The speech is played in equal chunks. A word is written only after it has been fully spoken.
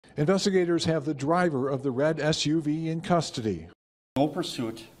Investigators have the driver of the red SUV in custody. No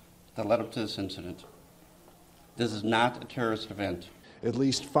pursuit that led up to this incident. This is not a terrorist event. At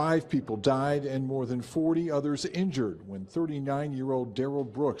least 5 people died and more than 40 others injured when 39-year-old Darrell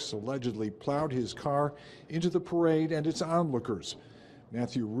Brooks allegedly plowed his car into the parade and its onlookers.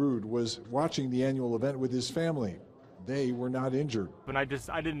 Matthew Rood was watching the annual event with his family. They were not injured. And I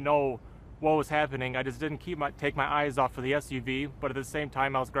didn't know what was happening. I just didn't take my eyes off of the SUV, but at the same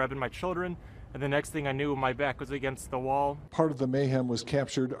time I was grabbing my children, and the next thing I knew, my back was against the wall. Part of the mayhem was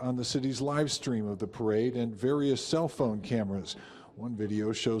captured on the city's live stream of the parade and various cell phone cameras. One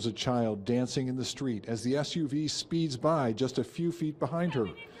video shows a child dancing in the street as the SUV speeds by just a few feet behind her.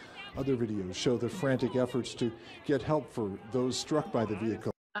 Other videos show the frantic efforts to get help for those struck by the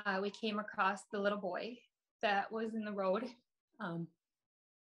vehicle. We came across the little boy that was in the road,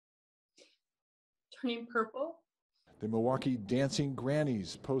 turning purple. The Milwaukee Dancing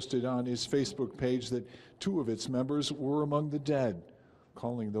Grannies posted on his Facebook page that 2 of its members were among the dead,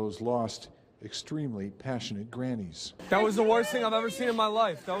 calling those lost extremely passionate grannies. That was the worst thing I've ever seen in my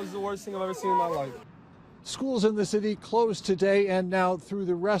life. That was the worst thing I've ever seen in my life. Schools in the city closed today and now through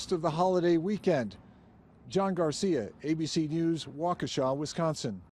the rest of the holiday weekend. John Garcia, ABC News, Waukesha, Wisconsin.